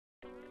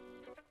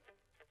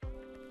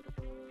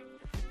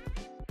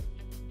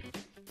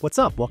What's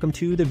up? Welcome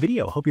to the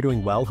video. Hope you're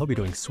doing well. Hope you're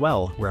doing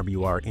swell wherever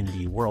you are in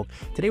the world.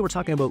 Today we're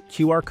talking about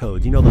QR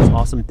codes. You know those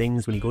awesome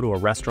things when you go to a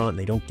restaurant and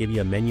they don't give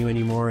you a menu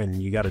anymore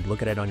and you got to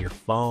look at it on your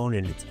phone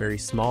and it's very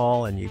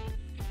small and you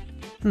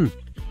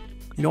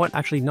know what?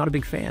 Actually, not a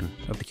big fan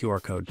of the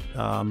QR code.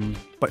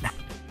 But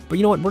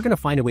you know what? We're going to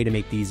find a way to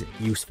make these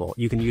useful.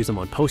 You can use them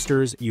on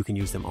posters, you can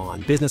use them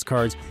on business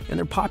cards, and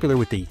they're popular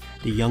with the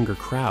younger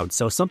crowd.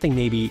 So something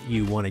maybe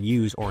you want to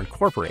use or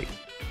incorporate.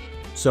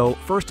 So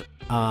first,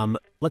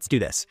 let's do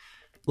this.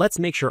 Let's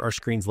make sure our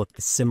screens look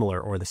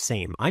similar or the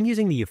same. I'm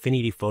using the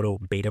Affinity Photo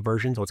beta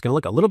version, so it's going to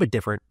look a little bit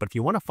different. But if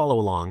you want to follow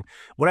along,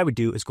 what I would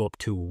do is go up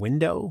to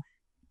Window,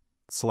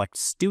 select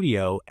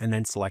Studio, and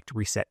then select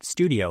Reset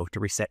Studio to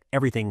reset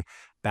everything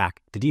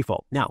back to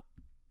default. Now,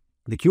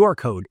 the QR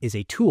code is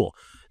a tool.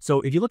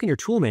 So if you look in your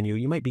tool menu,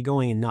 you might be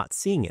going and not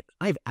seeing it.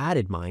 I've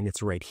added mine,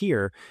 it's right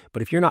here.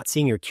 But if you're not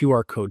seeing your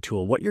QR code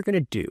tool, what you're going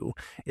to do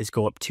is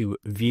go up to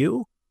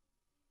View.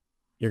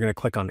 You're going to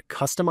click on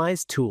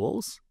Customize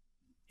Tools.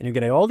 And you're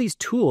going to have all these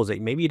tools that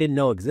maybe you didn't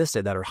know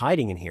existed that are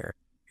hiding in here.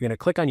 You're going to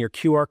click on your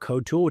QR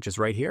code tool, which is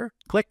right here.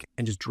 Click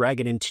and just drag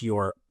it into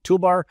your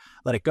toolbar,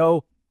 let it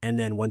go. And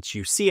then once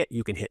you see it,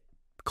 you can hit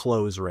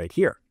Close right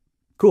here.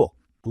 Cool.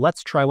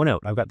 Let's try one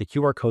out. I've got the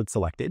QR code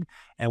selected.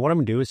 And what I'm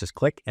going to do is just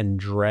click and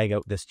drag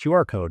out this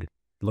QR code. It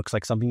looks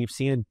like something you've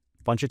seen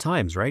a bunch of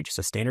times, right? Just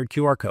a standard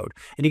QR code.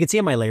 And you can see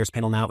on my layers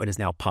panel now, it is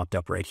now popped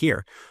up right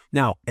here.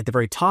 Now, at the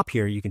very top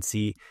here, you can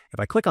see if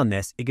I click on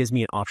this, it gives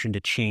me an option to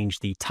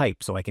change the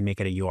type. So I can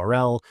make it a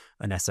URL,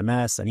 an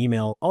SMS, an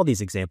email, all these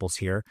examples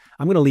here.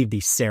 I'm going to leave the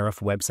Serif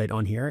website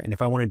on here. And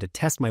if I wanted to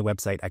test my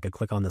website, I could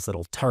click on this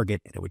little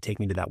target and it would take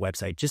me to that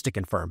website just to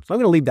confirm. So I'm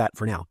going to leave that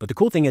for now. But the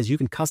cool thing is you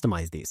can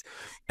customize these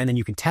and then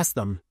you can test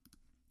them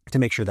to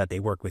make sure that they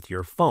work with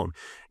your phone.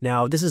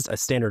 Now, this is a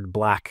standard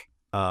black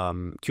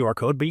QR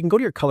code, but you can go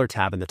to your color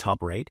tab in the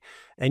top right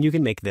and you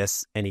can make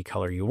this any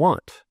color you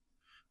want.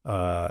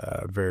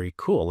 Very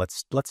cool.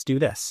 Let's do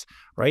this,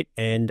 right?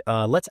 And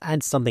let's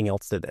add something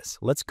else to this.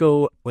 Let's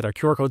go with our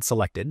QR code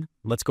selected.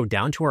 Let's go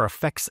down to our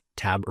effects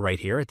tab right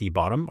here at the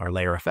bottom, our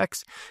layer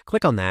effects.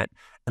 Click on that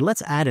and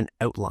let's add an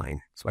outline.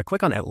 So I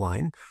click on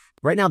outline.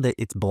 Right now that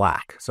it's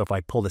black. So if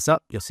I pull this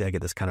up, you'll see I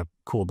get this kind of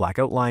cool black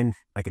outline.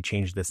 I could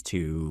change this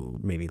to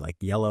maybe like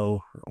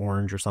yellow or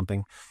orange or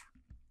something,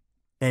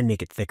 and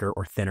make it thicker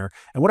or thinner.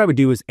 And what I would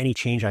do is any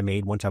change I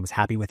made, once I was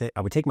happy with it,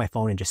 I would take my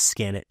phone and just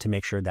scan it to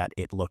make sure that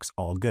it looks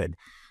all good.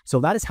 So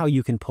that is how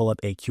you can pull up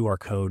a QR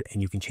code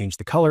and you can change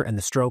the color and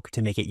the stroke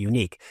to make it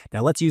unique.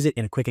 Now let's use it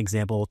in a quick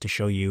example to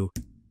show you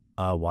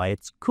why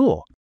it's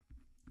cool.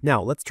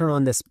 Now let's turn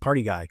on this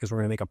party guy because we're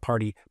going to make a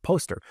party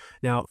poster.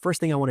 Now, first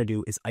thing I want to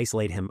do is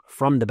isolate him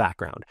from the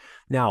background.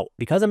 Now,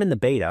 because I'm in the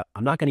beta,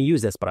 I'm not going to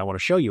use this, but I want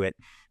to show you it.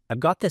 I've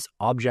got this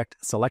object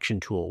selection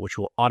tool, which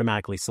will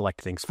automatically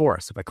select things for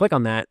us. If I click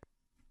on that,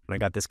 and I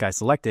got this guy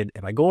selected,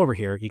 if I go over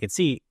here, you can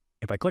see,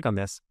 if I click on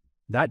this,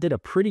 that did a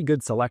pretty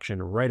good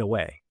selection right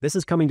away. This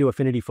is coming to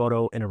Affinity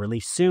Photo in a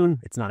release soon.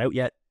 It's not out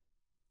yet,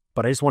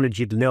 but I just wanted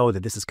you to know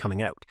that this is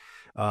coming out.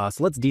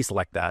 So let's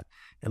deselect that,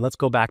 and let's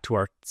go back to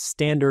our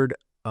standard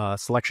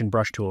selection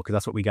brush tool, because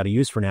that's what we got to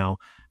use for now,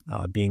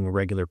 being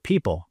regular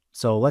people.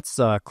 So let's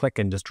click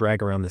and just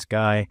drag around this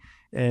guy,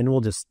 and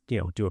we'll just,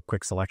 do a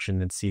quick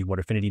selection and see what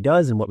Affinity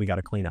does and what we got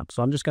to clean up.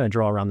 So I'm just going to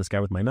draw around this guy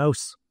with my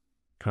mouse,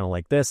 kind of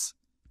like this.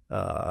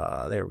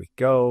 There we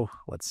go.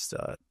 Let's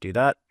do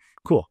that.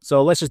 Cool.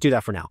 So let's just do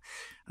that for now.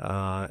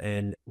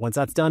 And once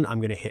that's done,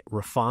 I'm going to hit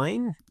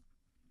Refine.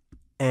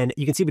 And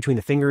you can see between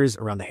the fingers,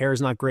 around the hair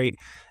is not great.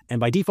 And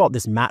by default,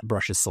 this matte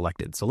brush is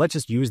selected. So let's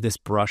just use this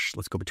brush.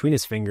 Let's go between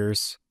his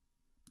fingers.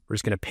 We're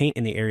just going to paint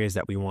in the areas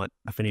that we want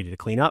Affinity to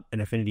clean up,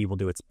 and Affinity will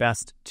do its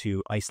best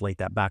to isolate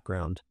that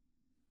background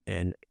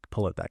and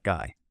pull out that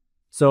guy.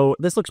 So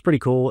this looks pretty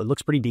cool. It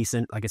looks pretty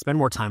decent. I could spend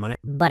more time on it,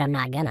 but I'm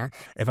not gonna.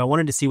 If I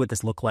wanted to see what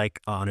this looked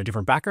like on a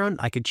different background,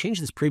 I could change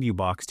this preview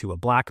box to a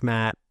black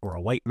matte or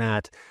a white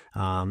matte.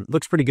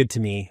 Looks pretty good to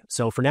me.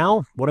 So for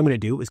now, what I'm going to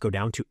do is go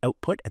down to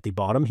Output at the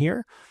bottom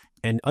here.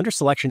 And under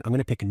Selection, I'm going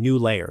to pick a new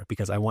layer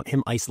because I want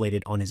him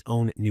isolated on his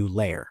own new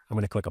layer. I'm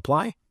going to click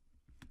Apply.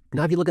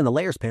 Now, if you look in the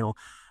Layers panel,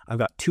 I've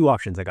got two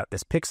options. I got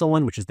this pixel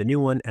one, which is the new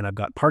one, and I've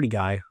got Party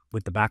Guy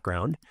with the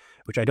background,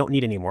 which I don't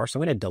need anymore. So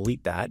I'm going to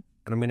delete that,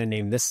 and I'm going to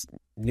name this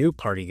new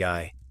Party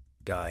Guy.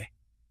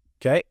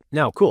 Okay,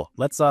 now cool.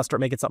 Let's start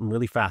making something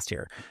really fast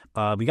here.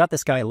 We got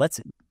this guy.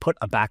 Let's put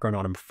a background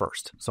on him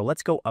first. So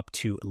let's go up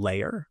to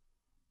Layer,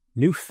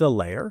 New Fill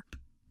Layer,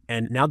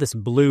 and now this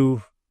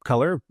blue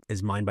color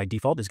is mine by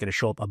default. Is going to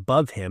show up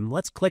above him.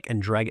 Let's click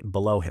and drag it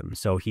below him.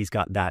 So he's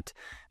got that.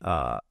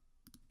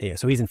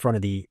 So he's in front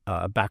of the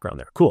background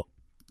there. Cool.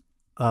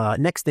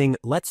 Next thing,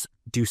 let's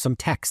do some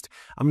text.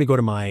 I'm going to go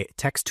to my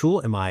text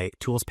tool in my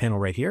tools panel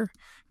right here.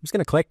 I'm just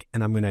going to click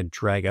and I'm going to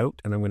drag out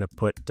and I'm going to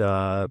put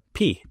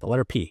P, the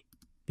letter P,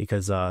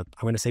 because I'm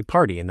going to say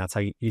party and that's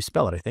how you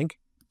spell it, I think.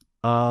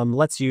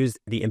 Let's use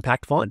the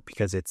impact font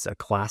because it's a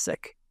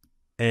classic.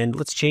 And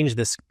let's change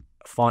this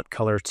font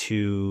color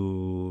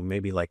to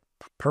maybe like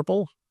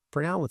purple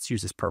for now. Let's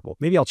use this purple.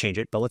 Maybe I'll change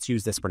it, but let's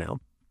use this for now.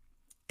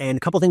 And a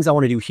couple things I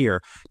want to do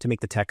here to make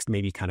the text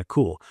maybe kind of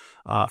cool.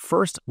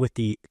 First, with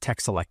the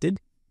text selected,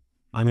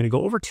 I'm going to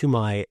go over to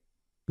my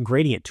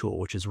gradient tool,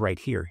 which is right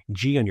here,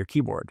 G on your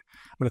keyboard.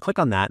 I'm going to click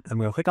on that. I'm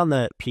going to click on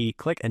the P,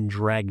 click and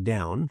drag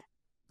down.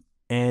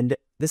 And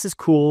this is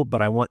cool,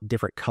 but I want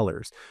different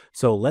colors.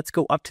 So let's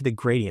go up to the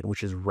gradient,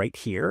 which is right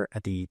here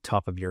at the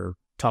top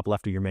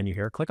left of your menu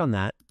here. Click on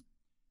that.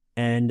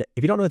 And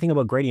if you don't know anything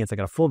about gradients, I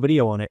got a full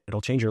video on it. It'll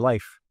change your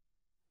life.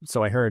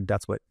 So I heard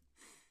that's what,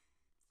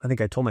 I think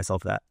I told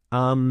myself that.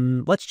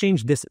 Let's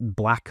change this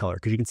black color,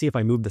 because you can see if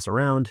I move this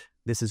around,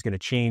 this is going to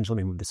change. Let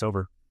me move this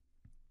over.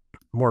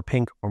 More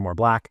pink or more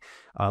black.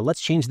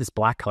 Let's change this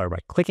black color by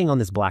clicking on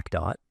this black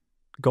dot,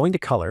 going to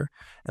color,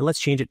 and let's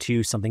change it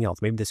to something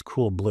else. Maybe this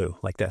cool blue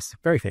like this.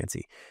 Very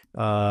fancy.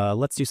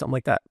 Let's do something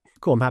like that.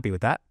 Cool, I'm happy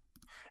with that.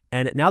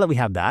 And now that we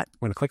have that, I'm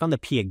going to click on the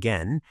P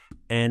again,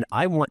 and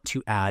I want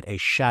to add a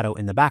shadow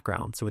in the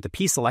background. So with the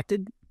P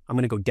selected, I'm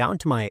going to go down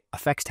to my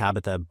effects tab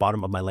at the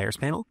bottom of my layers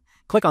panel,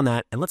 click on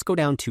that, and let's go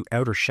down to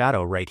outer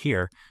shadow right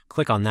here.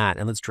 Click on that,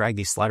 and let's drag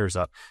these sliders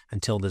up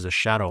until there's a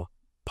shadow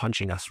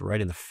punching us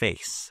right in the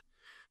face.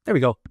 There we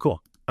go. Cool.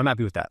 I'm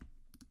happy with that.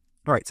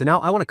 All right. So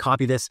now I want to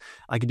copy this.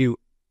 I could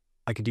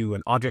do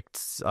an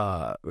object,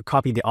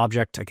 copy the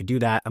object. I could do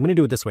that. I'm going to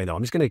do it this way though.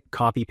 I'm just going to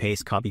copy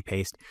paste,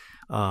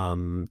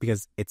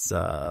 because it's,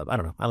 I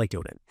don't know. I like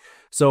doing it.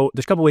 So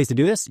there's a couple ways to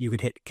do this. You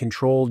could hit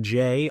Control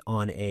J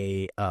on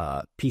a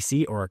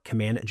PC or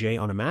Command J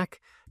on a Mac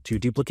to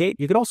duplicate.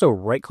 You could also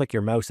right click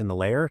your mouse in the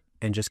layer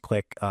and just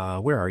click,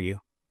 where are you?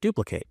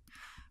 Duplicate.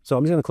 So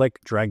I'm just going to click,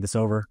 drag this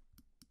over,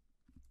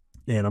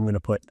 and I'm going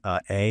to put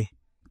A,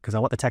 because I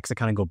want the text to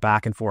kind of go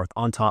back and forth,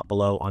 on top,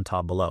 below, on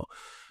top, below.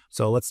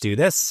 So let's do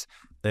this,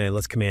 and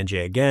let's Command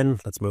J again.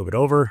 Let's move it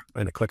over. I'm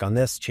going to click on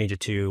this, change it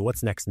to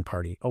what's next in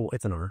party. Oh,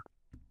 it's an R.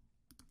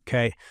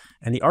 Okay,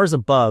 and the R is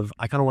above.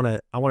 I want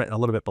it a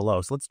little bit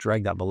below, so let's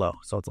drag that below.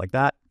 So it's like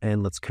that,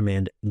 and let's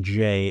Command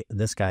J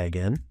this guy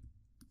again.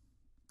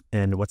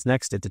 And what's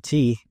next? It's a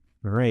T.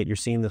 All right, you're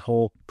seeing the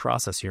whole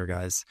process here,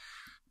 guys.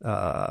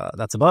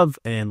 That's above,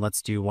 and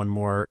let's do one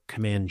more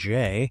Command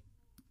J.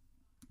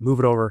 Move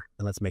it over,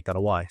 and let's make that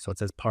a Y. So it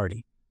says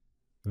party.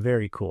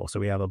 Very cool. So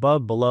we have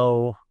above,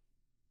 below.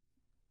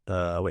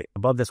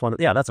 Above this one.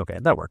 Yeah, that's okay.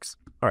 That works.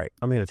 All right,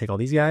 I'm going to take all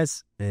these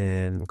guys,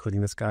 and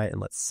including this guy,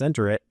 and let's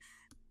center it.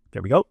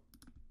 There we go.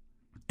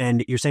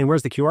 And you're saying,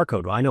 where's the QR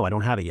code? Well, I know I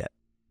don't have it yet.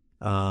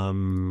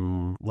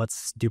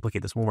 Let's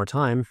duplicate this one more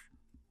time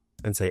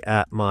and say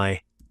at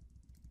my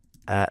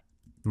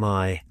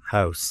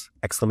house,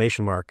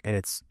 exclamation mark. And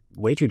it's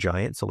way too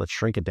giant. So let's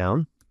shrink it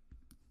down.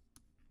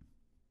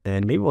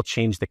 And maybe we'll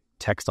change the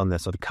text on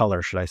this, or the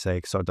color, should I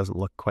say, so it doesn't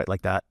look quite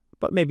like that,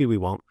 but maybe we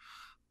won't.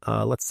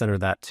 Let's center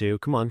that too.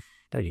 Come on.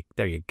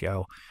 There you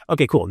go.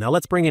 Okay, cool. Now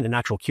let's bring in an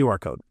actual QR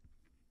code.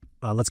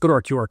 Let's go to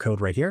our QR code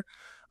right here.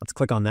 Let's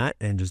click on that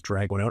and just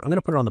drag one out. I'm going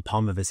to put it on the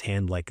palm of his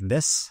hand like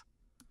this.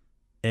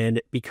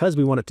 And because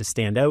we want it to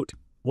stand out,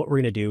 what we're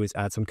going to do is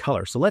add some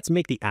color. So let's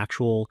make the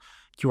actual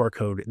QR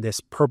code this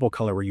purple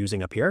color we're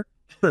using up here.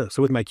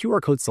 So with my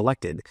QR code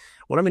selected,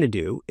 what I'm going to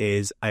do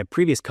is I have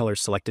previous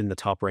colors selected in the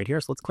top right here.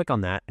 So let's click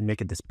on that and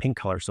make it this pink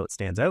color so it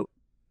stands out.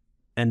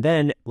 And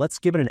then let's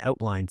give it an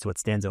outline so it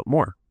stands out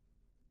more.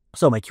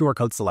 So my QR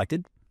code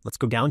selected. Let's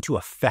go down to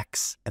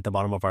effects at the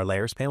bottom of our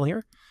layers panel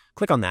here.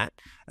 Click on that.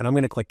 And I'm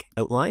going to click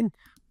outline.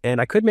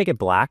 And I could make it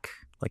black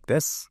like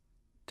this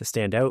to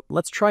stand out.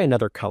 Let's try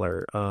another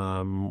color.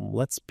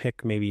 Let's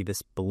pick maybe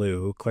this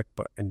blue. Click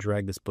and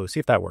drag this blue. See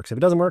if that works. If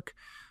it doesn't work,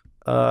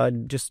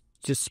 just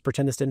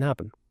pretend this didn't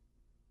happen.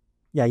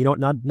 Yeah, you know what?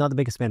 Not the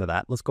biggest fan of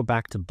that. Let's go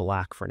back to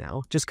black for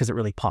now, just because it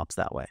really pops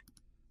that way.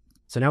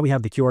 So now we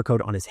have the QR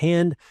code on his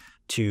hand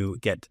to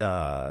get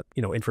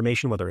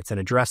information, whether it's an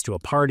address to a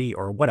party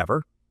or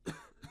whatever.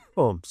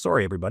 Oh,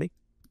 sorry, everybody.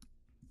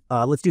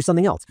 Let's do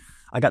something else.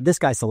 I got this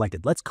guy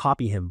selected. Let's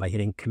copy him by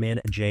hitting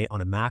Command J on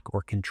a Mac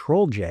or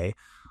Control J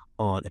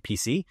on a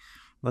PC.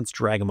 Let's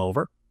drag him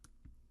over.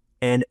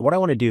 And what I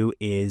want to do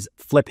is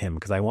flip him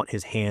because I want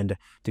his hand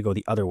to go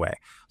the other way.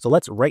 So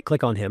let's right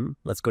click on him.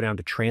 Let's go down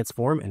to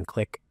transform and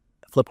click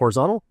flip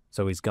horizontal.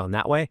 So he's gone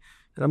that way.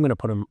 And I'm going to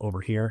put him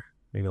over here,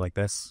 maybe like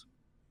this.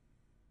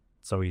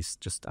 So he's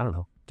just, I don't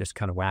know, just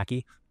kind of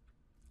wacky.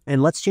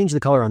 And let's change the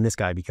color on this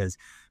guy because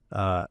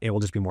it will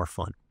just be more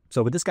fun.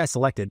 So with this guy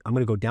selected, I'm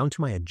going to go down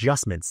to my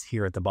adjustments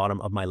here at the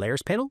bottom of my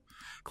layers panel.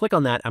 Click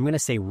on that. I'm going to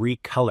say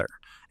recolor,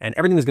 and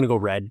everything is going to go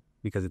red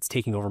because it's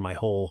taking over my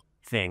whole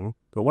thing.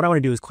 But what I want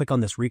to do is click on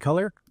this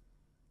recolor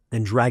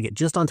and drag it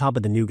just on top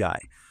of the new guy.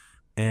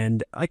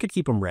 And I could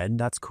keep him red.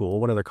 That's cool.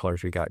 What other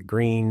colors we got?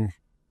 Green.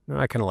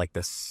 I kind of like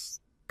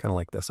this.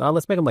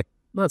 Let's make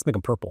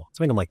him purple. Let's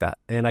make him like that.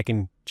 And I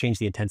can change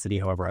the intensity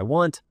however I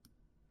want.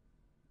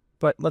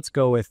 But let's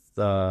go with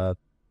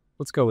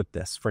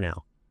this for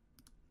now.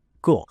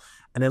 Cool.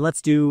 And then let's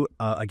do,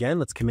 again,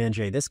 let's Command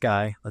J this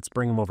guy. Let's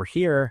bring him over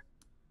here.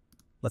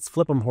 Let's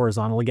flip him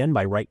horizontal again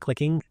by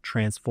right-clicking,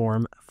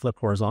 transform, flip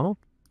horizontal.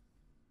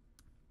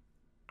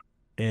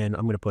 And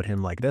I'm going to put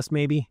him like this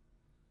maybe.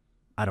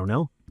 I don't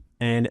know.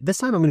 And this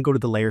time I'm going to go to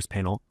the layers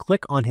panel,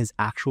 click on his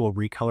actual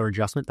recolor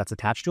adjustment that's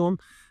attached to him,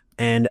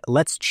 and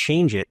let's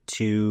change it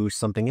to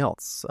something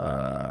else.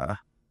 I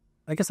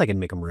guess I can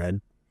make him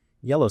red.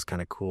 Yellow's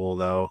kind of cool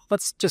though.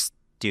 Let's just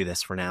do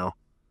this for now.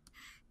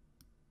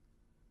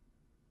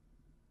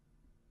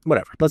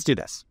 Whatever, let's do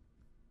this.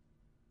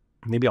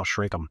 Maybe I'll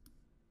shrink him.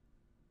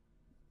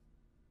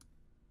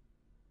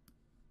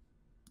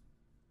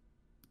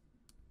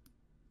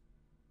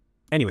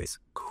 Anyways,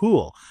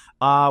 cool.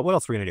 What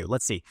else are we gonna do?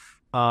 Let's see.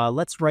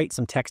 Let's write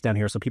some text down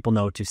here so people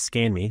know to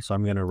scan me. So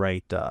I'm gonna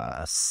write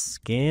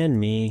scan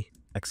me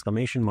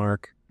exclamation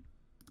mark,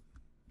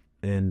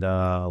 and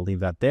I'll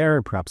leave that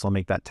there. Perhaps I'll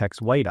make that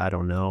text white. I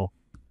don't know.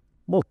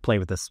 We'll play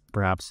with this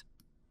perhaps,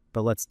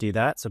 but let's do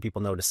that so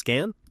people know to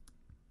scan.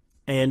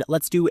 And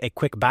let's do a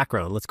quick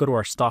background. Let's go to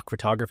our stock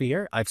photography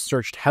here. I've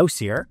searched house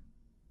here.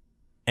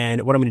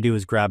 And what I'm going to do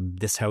is grab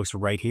this house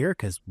right here,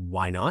 because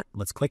why not?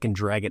 Let's click and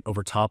drag it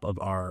over top of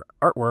our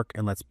artwork,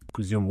 and let's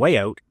zoom way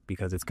out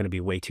because it's going to be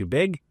way too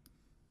big.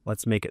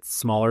 Let's make it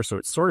smaller so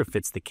it sort of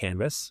fits the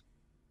canvas.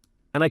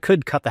 And I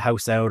could cut the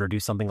house out or do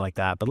something like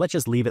that, but let's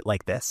just leave it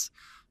like this.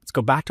 Let's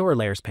go back to our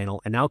layers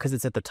panel, and now because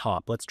it's at the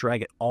top, let's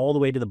drag it all the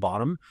way to the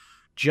bottom,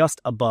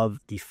 just above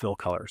the fill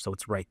color, so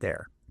it's right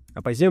there. Now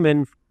if I zoom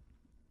in,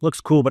 looks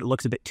cool, but it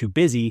looks a bit too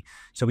busy,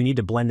 so we need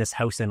to blend this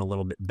house in a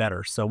little bit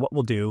better. So what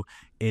we'll do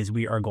is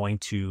we are going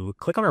to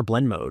click on our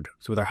blend mode.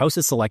 So with our house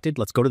is selected,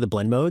 let's go to the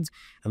blend modes,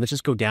 and let's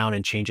just go down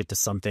and change it to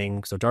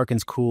something. So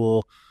darken's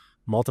cool,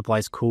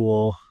 multiply's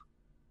cool.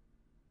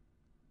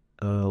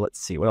 Let's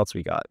see, what else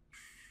we got?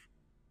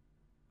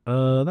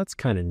 That's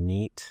kind of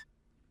neat.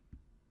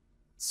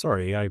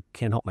 Sorry, I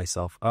can't help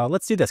myself.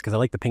 Let's do this because I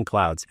like the pink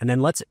clouds. And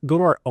then let's go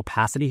to our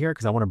opacity here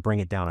because I want to bring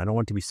it down. I don't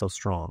want it to be so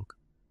strong.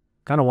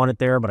 Kind of want it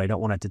there, but I don't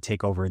want it to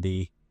take over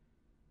the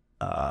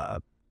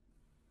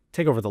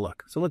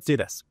look. So let's do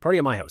this. Party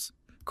at my house.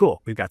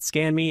 Cool. We've got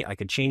scan me. I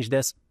could change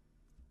this.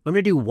 I'm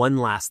going to do one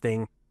last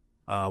thing.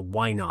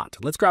 Why not?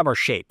 Let's grab our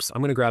shapes.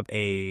 I'm going to grab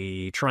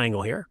a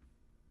triangle here.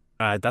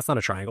 That's not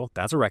a triangle.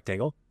 That's a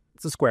rectangle.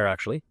 It's a square,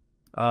 actually.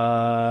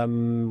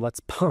 Let's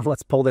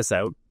pull this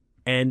out.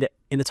 And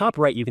in the top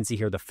right, you can see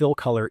here the fill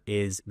color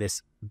is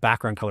this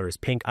background color is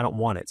pink. I don't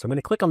want it. So I'm going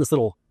to click on this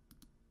little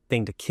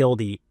thing to kill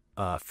the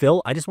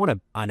fill. I just want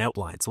an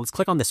outline. So let's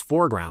click on this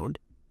foreground.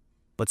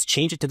 Let's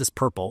change it to this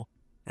purple.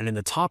 And in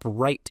the top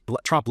left,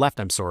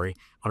 on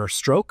our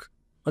stroke,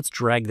 let's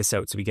drag this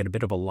out so we get a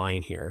bit of a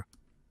line here.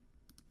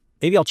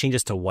 Maybe I'll change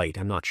this to white.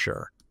 I'm not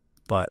sure.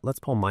 But let's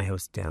pull my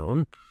house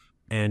down.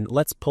 And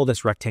let's pull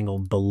this rectangle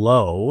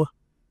below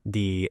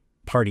the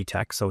party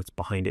text so it's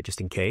behind it just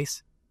in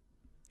case.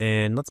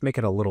 And let's make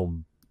it a little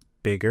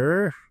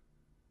bigger.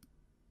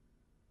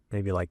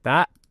 Maybe like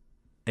that.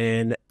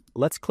 And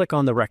let's click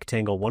on the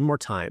rectangle one more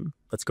time.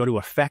 Let's go to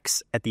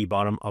effects at the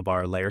bottom of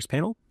our layers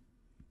panel.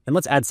 And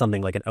let's add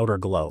something like an outer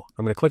glow.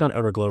 I'm going to click on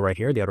outer glow right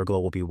here. The outer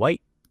glow will be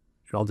white.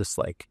 And I'll just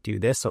like do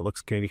this so it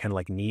looks maybe kind of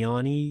like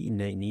neonish.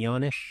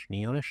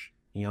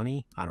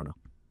 I don't know.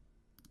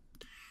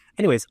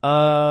 Anyways,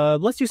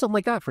 let's do something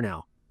like that for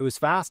now. It was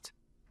fast.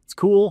 It's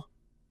cool.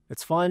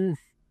 It's fun.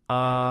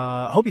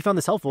 I hope you found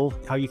this helpful,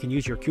 how you can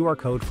use your QR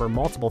code for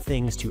multiple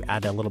things to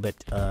add a little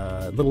bit,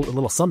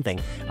 little something.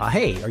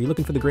 Hey, are you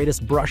looking for the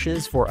greatest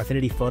brushes for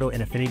Affinity Photo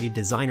and Affinity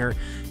Designer?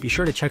 Be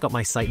sure to check out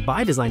my site,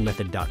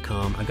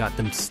 bydesignmethod.com. I got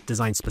them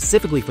designed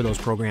specifically for those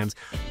programs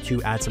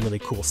to add some really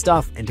cool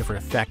stuff and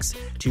different effects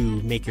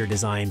to make your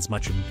designs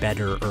much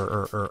better.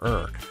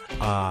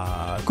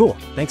 Cool.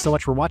 Thanks so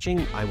much for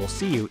watching. I will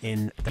see you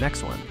in the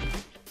next one.